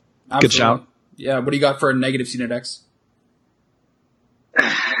about him. Absolutely. Good shout. Yeah. What do you got for a negative seed index?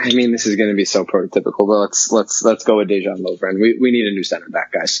 I mean, this is going to be so prototypical, but let's go with Dejan Lovren. We need a new center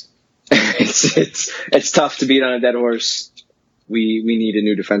back, guys. It's tough to beat on a dead horse. We need a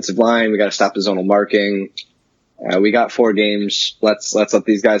new defensive line. We got to stop the zonal marking. We got 4 games. Let's let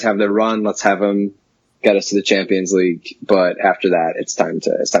these guys have their run. Let's have them get us to the Champions League, but after that, it's time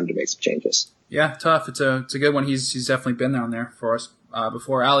to make some changes. Yeah, tough. It's a good one. He's definitely been down there for us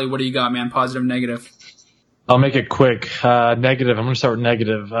before. Ali, what do you got, man? Positive, negative? I'll make it quick. Negative. I'm going to start with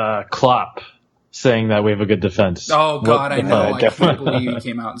negative. Klopp saying that we have a good defense. Oh God, I know. I can't believe he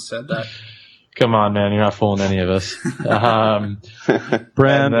came out and said that. Come on, man. You're not fooling any of us.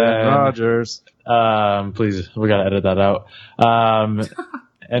 Brandon Rodgers. Please, we got to edit that out.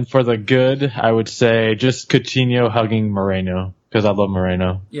 And for the good, I would say just Coutinho hugging Moreno, because I love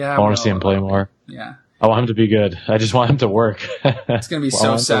Moreno. Yeah, I want to see him play more. Yeah. I want him to be good. I just want him to work. It's going to be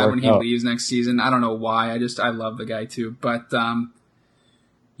so sad when he leaves next season. I don't know why. I love the guy too. But,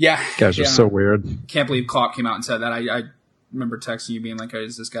 yeah. Guys are so weird. Can't believe Klopp came out and said that. I remember texting you being like,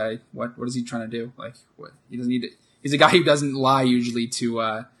 is this guy, what is he trying to do? Like, what? He doesn't need to, he's a guy who doesn't lie usually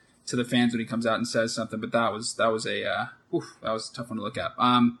to the fans when he comes out and says something. But that was a tough one to look at.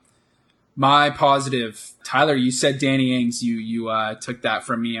 My positive, Tyler, you said Danny Ings. You took that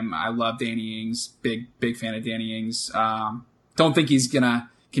from me. I love Danny Ings. Big fan of Danny Ings. Don't think he's gonna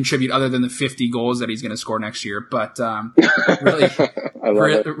contribute other than the 50 goals that he's going to score next year. But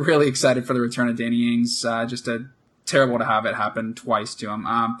really excited for the return of Danny Ings. Just terrible to have it happen twice to him.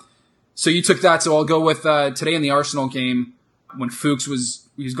 So you took that. So I'll go with today in the Arsenal game when Fuchs was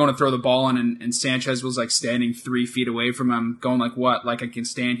going to throw the ball in and Sanchez was like standing 3 feet away from him, going like, what? Like I can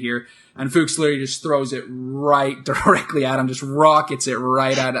stand here. And Fuchs literally just throws it right directly at him, just rockets it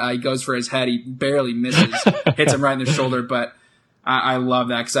right at, he goes for his head. He barely misses, hits him right in the shoulder. But I love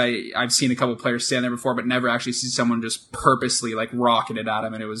that because I've seen a couple players stand there before, but never actually see someone just purposely like rocket it at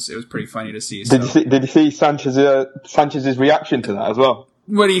him. And it was pretty funny to see. So. Did you see Sanchez's reaction to that as well?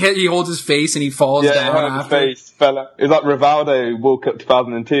 When he holds his face and he falls down after. His face fella. It was like Rivaldo World Cup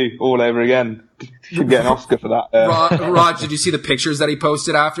 2002 all over again. Should get an Oscar for that. Raj, did you see the pictures that he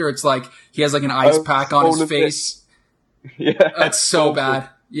posted after? It's like he has like an ice pack on his face. Yeah, that's so bad.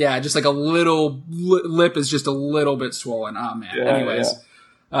 Yeah, just like a little lip is just a little bit swollen. Oh man. Yeah, anyways,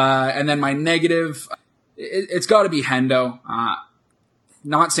 and then my negative, it's got to be Hendo.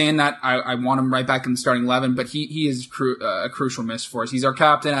 Not saying that I want him right back in the starting 11, but he is a crucial miss for us. He's our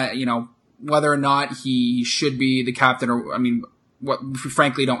captain. Whether or not he should be the captain, or we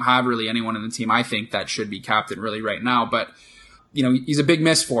frankly don't have really anyone in the team I think that should be captain really right now. But he's a big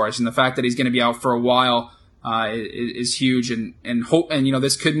miss for us, and the fact that he's going to be out for a while is huge. And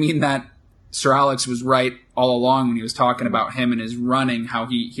this could mean that Sir Alex was right all along when he was talking about him and his running, how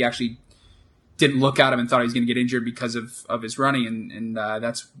he actually didn't look at him and thought he was going to get injured because of his running, and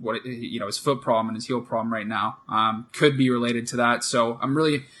that's what his foot problem and his heel problem right now could be related to that. So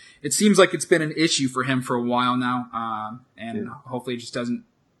it seems like it's been an issue for him for a while now, and hopefully it just doesn't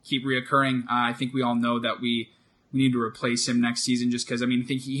keep reoccurring. I think we all know that we need to replace him next season, just because I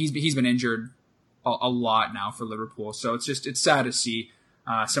think he's been injured a lot now for Liverpool. So it's sad to see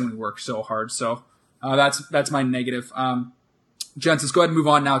someone work so hard. So that's my negative. Gents, let's go ahead and move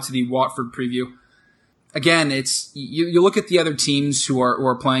on now to the Watford preview. Again, it's you look at the other teams who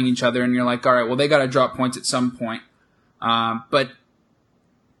are playing each other, and you're like, all right, well, they got to drop points at some point. But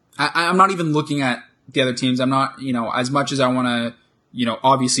I'm not even looking at the other teams. I'm not, as much as I want to,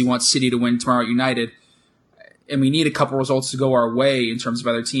 obviously want City to win tomorrow at United, and we need a couple results to go our way in terms of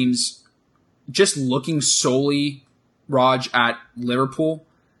other teams. Just looking solely, Raj, at Liverpool.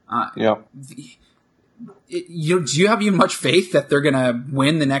 Do you have even much faith that they're going to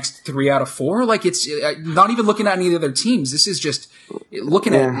win the next 3 out of 4? Like, it's not even looking at any of the other teams. This is just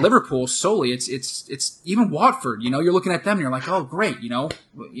looking at Liverpool solely. It's even Watford, you're looking at them and you're like, oh, great.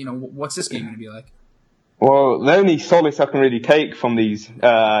 What's this game going to be like? Well, the only solace I can really take from these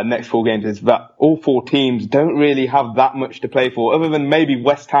next 4 games is that all 4 teams don't really have that much to play for, other than maybe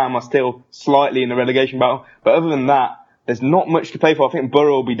West Ham are still slightly in the relegation battle. But other than that, there's not much to play for. I think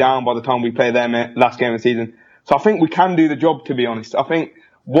Borough will be down by the time we play them last game of the season. So I think we can do the job, to be honest. I think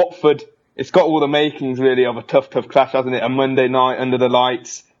Watford, it's got all the makings really of a tough clash, hasn't it? A Monday night under the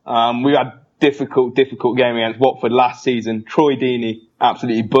lights. We had difficult game against Watford last season. Troy Deeney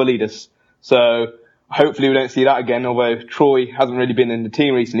absolutely bullied us. So hopefully we don't see that again, although Troy hasn't really been in the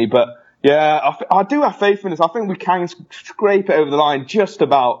team recently. But yeah, I do have faith in this. I think we can scrape it over the line just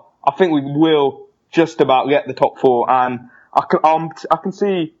about. I think we will just about get the top 4, and I can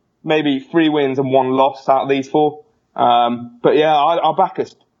see maybe 3 wins and 1 loss out of these 4. But yeah, I'll back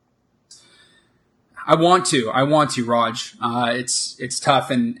us. I want to, Raj. It's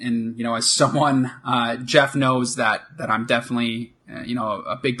tough, and as someone, Jeff knows that I'm definitely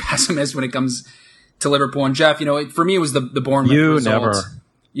a big pessimist when it comes to Liverpool. And Jeff, for me it was the Bournemouth result. Never.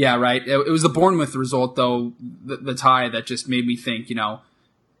 Yeah, right. It was the Bournemouth result though, the tie that just made me think,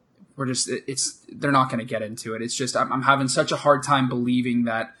 they're not going to get into it. It's just, I'm having such a hard time believing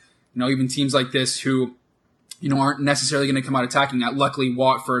that, even teams like this who, aren't necessarily going to come out attacking that. Luckily,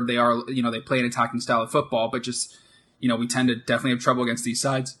 Watford, they are, they play an attacking style of football, but just, we tend to definitely have trouble against these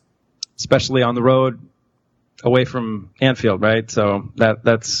sides. Especially on the road away from Anfield, right? So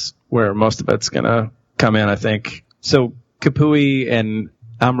that's where most of it's going to come in, I think. So Capuy and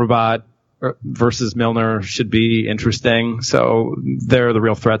Amrabat versus Milner should be interesting. So they're the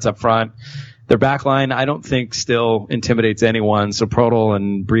real threats up front. Their back line, I don't think still intimidates anyone. So Prödl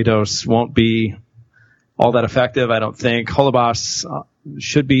and Britos won't be all that effective, I don't think. Holebas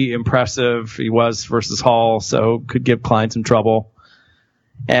should be impressive. He was versus Hull, so could give Klein some trouble.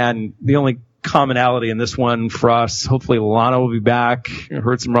 And the only commonality in this one for us, hopefully Lallana will be back. I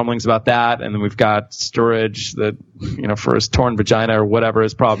heard some rumblings about that. And then we've got Sturridge that, for his torn vagina or whatever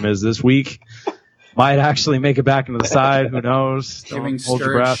his problem is this week, might actually make it back into the side. Who knows? Giving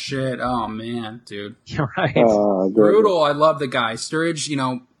Sturridge shit. Oh, man, dude. You're right. Brutal. I love the guy. Sturridge,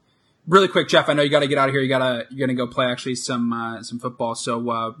 Really quick, Jeff, I know you got to get out of here. You're going to go play actually some football.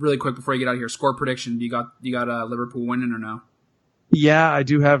 So really quick before you get out of here, score prediction. You got Liverpool winning or no? Yeah, I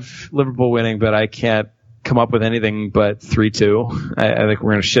do have Liverpool winning, but I can't come up with anything but 3-2. I think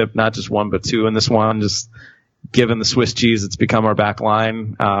we're going to ship not just 1 but 2 in this one, just given the Swiss cheese that's become our back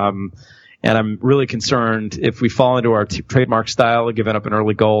line. And I'm really concerned if we fall into our trademark style of giving up an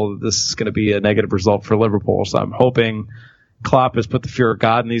early goal, this is going to be a negative result for Liverpool. So I'm hoping Klopp has put the fear of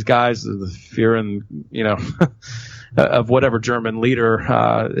God in these guys, the fear in, of whatever German leader,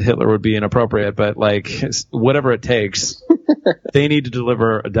 Hitler would be inappropriate, but whatever it takes, they need to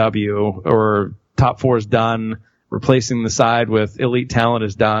deliver a W, or top 4 is done. Replacing the side with elite talent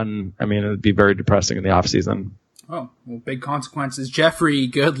is done. I mean, it would be very depressing in the offseason. Oh, well, big consequences. Jeffrey,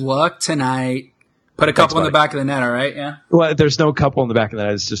 good luck tonight. Put a couple in the back of the net, all right? Yeah. Well, there's no couple in the back of the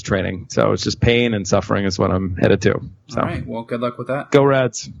net. It's just training. So it's just pain and suffering is what I'm headed to. So. All right. Well, good luck with that. Go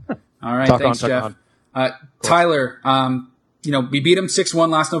Reds. All right. Thanks, Jeff. Tyler, we beat them 6-1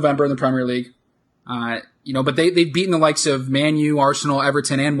 last November in the Premier League. But they've beaten the likes of Man U, Arsenal,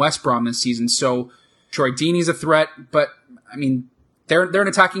 Everton, and West Brom this season. So Troy Deeney's a threat, but I mean, they're an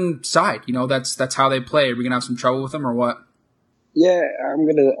attacking side. That's how they play. Are we gonna have some trouble with them or what? Yeah, I'm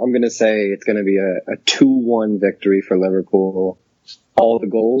gonna say it's gonna be a 2-1 victory for Liverpool. All the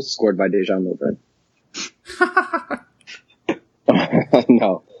goals scored by Dejan Lovren.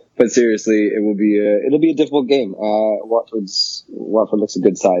 No, but seriously, it'll be a difficult game. Watford looks a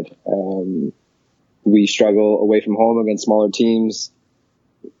good side. We struggle away from home against smaller teams,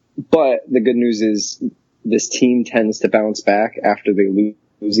 but the good news is this team tends to bounce back after they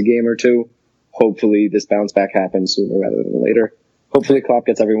lose a game or two. Hopefully this bounce back happens sooner rather than later. Hopefully Klopp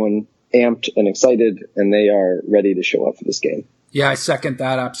gets everyone amped and excited and they are ready to show up for this game. Yeah, I second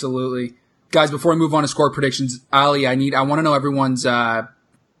that. Absolutely. Guys, before we move on to score predictions, Ali, I want to know everyone's, their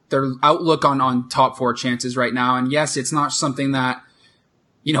outlook on top 4 chances right now. And yes, it's not something that,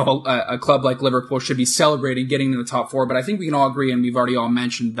 a club like Liverpool should be celebrating getting in the top 4, but I think we can all agree, and we've already all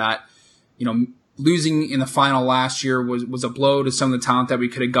mentioned that, losing in the final last year was a blow to some of the talent that we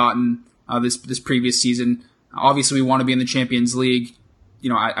could have gotten, this previous season. Obviously we want to be in the Champions League,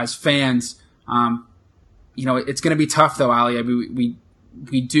 as fans. It's going to be tough though, Ali.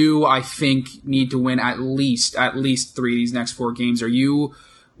 We do, I think, need to win at least 3 of these next 4 games.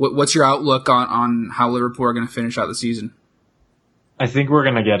 What's your outlook on how Liverpool are going to finish out the season? I think we're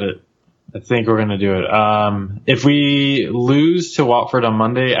going to get it. I think we're going to do it. If we lose to Watford on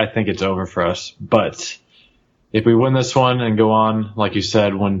Monday, I think it's over for us. But if we win this one and go on, like you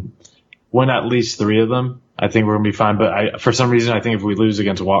said, win at least 3 of them, I think we're going to be fine. But for some reason, I think if we lose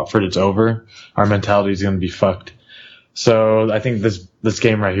against Watford, it's over. Our mentality is going to be fucked. So I think this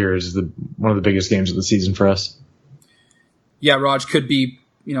game right here is one of the biggest games of the season for us. Yeah, Raj, could be.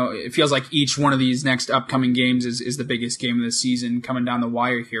 It feels like each one of these next upcoming games is the biggest game of the season coming down the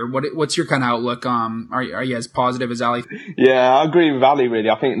wire here. What's your kind of outlook? Are you as positive as Ali? Yeah, I agree with Ali,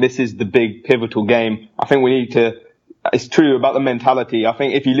 really. I think this is the big pivotal game. I think we need to, it's true about the mentality. I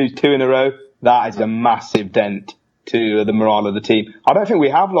think if you lose 2 in a row, that is a massive dent to the morale of the team. I don't think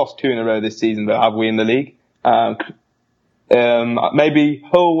we have lost 2 in a row this season, though, have we, in the league? Maybe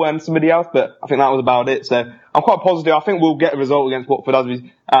Hull and somebody else, but I think that was about it. So I'm quite positive. I think we'll get a result against Watford.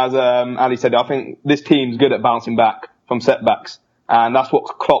 As Ali said, I think this team's good at bouncing back from setbacks. And that's what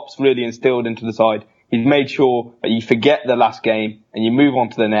Klopp's really instilled into the side. He's made sure that you forget the last game and you move on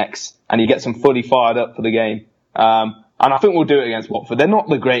to the next and you get them fully fired up for the game. And I think we'll do it against Watford. They're not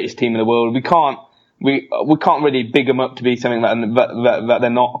the greatest team in the world. We can't really big them up to be something that they're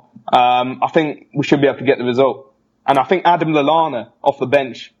not. I think we should be able to get the result. And I think Adam Lallana off the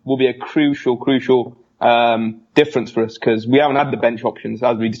bench will be a crucial difference for us because we haven't had the bench options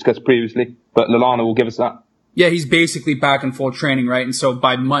as we discussed previously, but Lallana will give us that. Yeah, he's basically back in full training, right? And so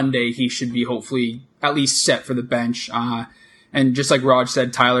by Monday, he should be hopefully at least set for the bench. And just like Raj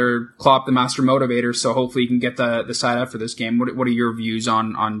said, Tyler Klopp, the master motivator, so hopefully he can get the side out for this game. What are your views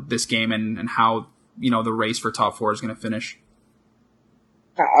on this game and how, the race for top 4 is going to finish?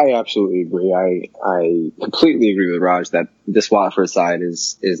 I absolutely agree. I completely agree with Raj that this Watford side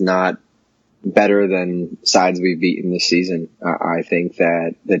is not better than sides we've beaten this season. I think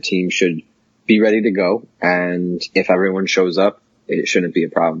that the team should be ready to go, and if everyone shows up, it shouldn't be a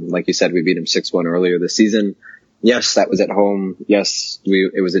problem. Like you said, we beat them 6-1 earlier this season. Yes, that was at home. Yes,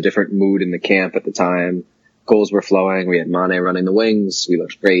 it was a different mood in the camp at the time. Goals were flowing. We had Mane running the wings. We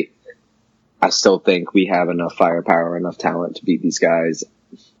looked great. I still think we have enough firepower, enough talent to beat these guys.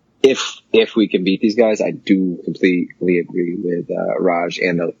 If we can beat these guys, I do completely agree with Raj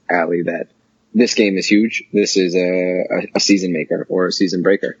and Ali that this game is huge. This is a season maker or a season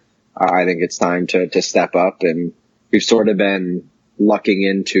breaker. I think it's time to step up, and we've sort of been lucking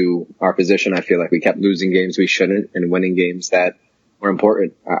into our position. I feel like we kept losing games we shouldn't and winning games that were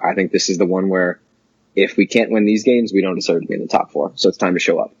important. I think this is the one where if we can't win these games, we don't deserve to be in the top 4. So it's time to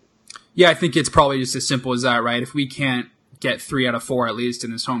show up. Yeah, I think it's probably just as simple as that, right? If we can't get 3 out of 4 at least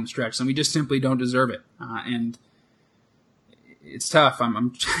in this home stretch, then we just simply don't deserve it. And it's tough.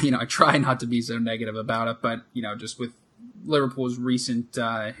 I try not to be so negative about it, but just with Liverpool's recent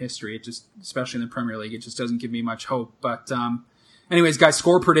history, it just, especially in the Premier League, it just doesn't give me much hope. But anyways, guys,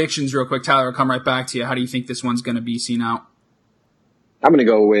 score predictions real quick. Tyler, I'll come right back to you. How do you think this one's going to be seen out? I'm going to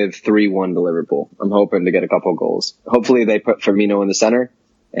go with 3-1 to Liverpool. I'm hoping to get a couple goals. Hopefully they put Firmino in the center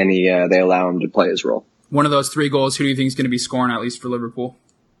and they allow him to play his role. One of those 3 goals, who do you think is going to be scoring at least for Liverpool?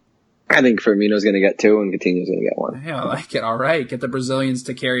 I think Firmino's going to get 2 and Coutinho's going to get 1. Yeah, I like it. All right. Get the Brazilians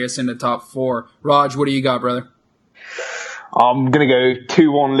to carry us into top 4. Raj, what do you got, brother? I'm going to go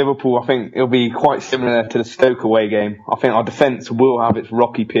 2-1 Liverpool. I think it'll be quite similar to the Stoke away game. I think our defence will have its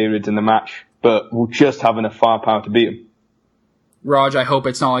rocky periods in the match, but we'll just have enough firepower to beat them. Raj, I hope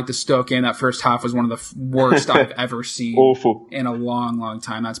it's not like the Stoke game. That first half was one of the worst I've ever seen. Awful. In a long, long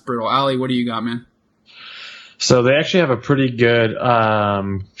time. That's brutal. Ali, what do you got, man? So they actually have a pretty good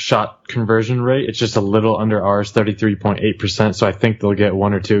shot conversion rate. It's just a little under ours, 33.8%. So I think they'll get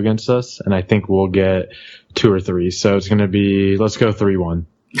 1 or 2 against us, and I think we'll get 2 or 3. So it's going to be, let's go 3-1.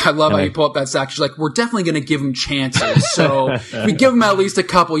 I love how you pull up that sack. She's like, we're definitely going to give them chances. So if we give them at least a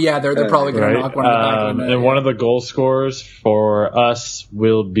couple, they're probably going to knock one in the back of the net. And one of the goal scorers for us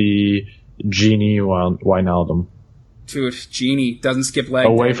will be Genie Wijnaldum. Dude, Genie doesn't skip leg.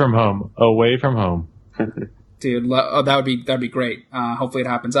 Away from home. Dude, that'd be great. Hopefully it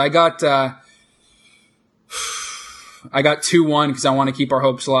happens. I got 2-1 because I want to keep our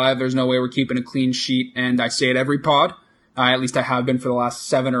hopes alive. There's no way we're keeping a clean sheet, and I say it every pod. At least I have been for the last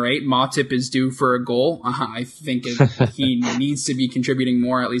 7 or 8. Matip is due for a goal. I think he needs to be contributing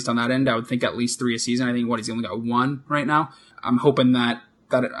more, at least on that end. I would think at least 3 a season. I think he's only got 1 right now. I'm hoping that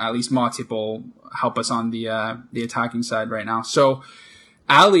at least Matip will help us on the attacking side right now. So,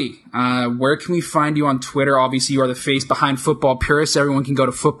 Ali, where can we find you on Twitter? Obviously, you are the face behind Football Purists. Everyone can go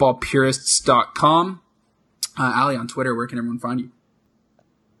to footballpurists.com. Ali, on Twitter, where can everyone find you?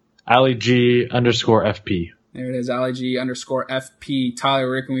 AliG_FP. There it is, AliG_FP. Tyler,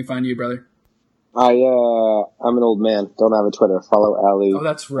 where can we find you, brother? I'm an old man. Don't have a Twitter. Follow Ali. Oh,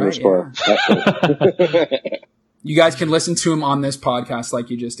 that's right. Yeah. You guys can listen to him on this podcast like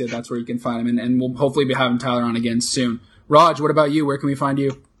you just did. That's where you can find him. And we'll hopefully be having Tyler on again soon. Raj, what about you? Where can we find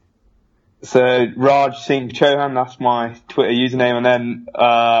you? So, Raj Singh Chauhan, that's my Twitter username. And then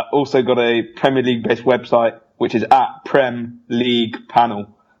also got a Premier League-based website, which is at Prem League Panel.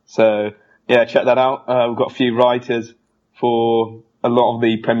 So, yeah, check that out. We've got a few writers for a lot of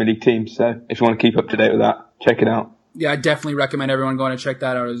the Premier League teams. So if you want to keep up to date with that, check it out. Yeah, I definitely recommend everyone going to check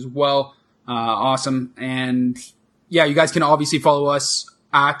that out as well. Awesome. And yeah, you guys can obviously follow us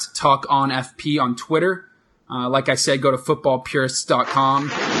at TalkOnFP on Twitter. Like I said, go to footballpurists.com.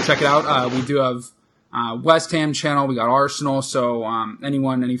 Check it out. We do have West Ham channel. We got Arsenal. So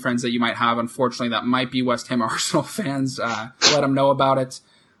any friends that you might have, unfortunately, that might be West Ham or Arsenal fans, let them know about it.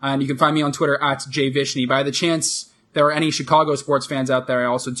 And you can find me on Twitter at jvishny. By the chance there are any Chicago sports fans out there, I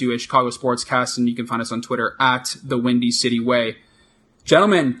also do a Chicago Sportscast, and you can find us on Twitter at the Windy City Way.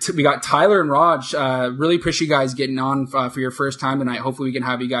 Gentlemen, we got Tyler and Raj. Really appreciate you guys getting on for your first time tonight. Hopefully we can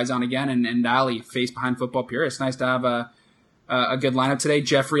have you guys on again. And Ali, face behind Football Purists. Nice to have a good lineup today.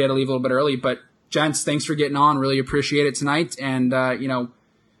 Jeffrey had to leave a little bit early, but gents, thanks for getting on. Really appreciate it tonight. And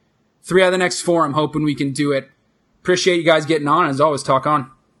 3 out of the next 4, I'm hoping we can do it. Appreciate you guys getting on. As always, talk on.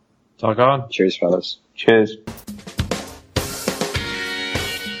 Talk on. Cheers, fellas. Cheers.